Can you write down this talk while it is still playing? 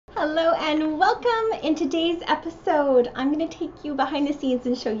Hello and welcome. In today's episode, I'm going to take you behind the scenes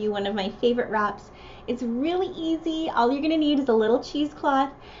and show you one of my favorite wraps. It's really easy. All you're going to need is a little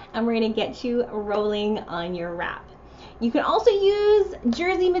cheesecloth and we're going to get you rolling on your wrap. You can also use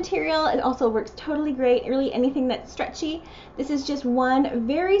jersey material. It also works totally great. Really anything that's stretchy. This is just one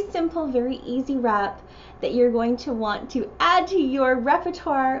very simple, very easy wrap that you're going to want to add to your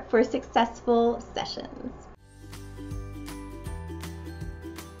repertoire for successful sessions.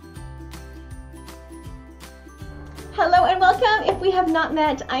 Hello and welcome. If we have not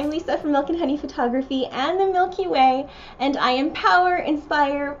met, I'm Lisa from Milk and Honey Photography and the Milky Way, and I empower,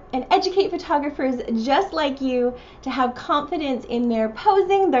 inspire, and educate photographers just like you to have confidence in their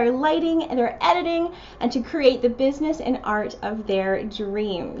posing, their lighting, and their editing, and to create the business and art of their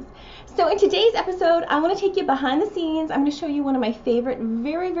dreams. So in today's episode, I want to take you behind the scenes. I'm going to show you one of my favorite,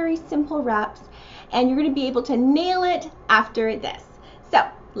 very, very simple wraps, and you're going to be able to nail it after this. So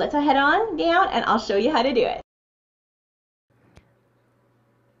let's head on down and I'll show you how to do it.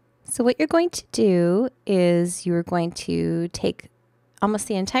 So what you're going to do is you're going to take almost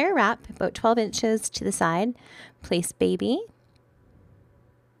the entire wrap, about 12 inches to the side, place baby,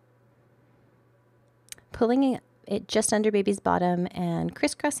 pulling it just under baby's bottom and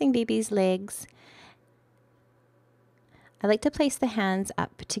crisscrossing baby's legs. I like to place the hands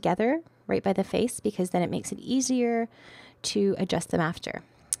up together right by the face because then it makes it easier to adjust them after.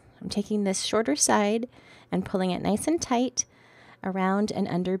 I'm taking this shorter side and pulling it nice and tight around and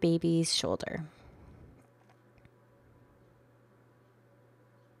under baby's shoulder.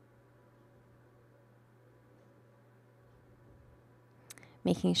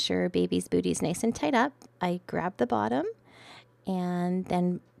 Making sure baby's booty is nice and tight up, I grab the bottom and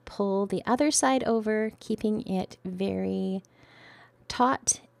then pull the other side over, keeping it very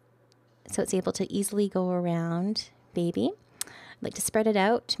taut so it's able to easily go around baby. I like to spread it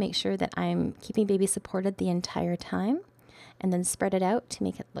out to make sure that I'm keeping baby supported the entire time, and then spread it out to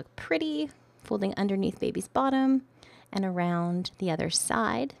make it look pretty, folding underneath baby's bottom and around the other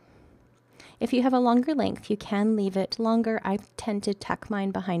side. If you have a longer length, you can leave it longer. I tend to tuck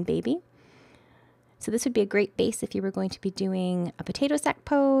mine behind baby. So this would be a great base if you were going to be doing a potato sack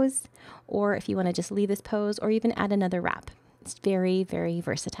pose, or if you want to just leave this pose, or even add another wrap. It's very, very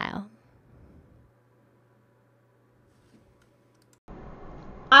versatile.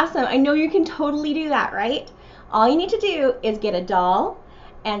 Awesome. I know you can totally do that, right? All you need to do is get a doll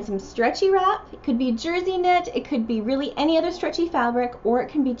and some stretchy wrap. It could be jersey knit, it could be really any other stretchy fabric, or it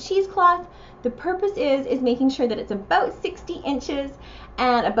can be cheesecloth. The purpose is making sure that it's about 60 inches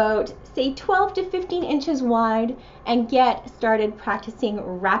and about, say, 12 to 15 inches wide, and get started practicing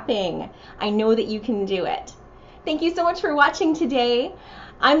wrapping. I know that you can do it. Thank you so much for watching today.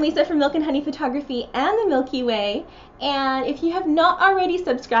 I'm Lisa from Milk and Honey Photography and the Milky Way, and if you have not already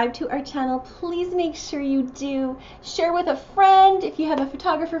subscribed to our channel, please make sure you do. Share with a friend. If you have a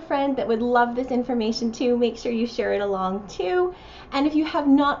photographer friend that would love this information too, make sure you share it along too. And if you have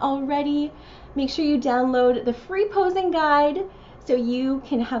not already, make sure you download the free posing guide so you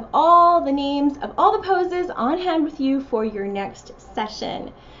can have all the names of all the poses on hand with you for your next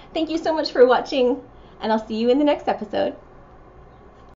session. Thank you so much for watching, and I'll see you in the next episode.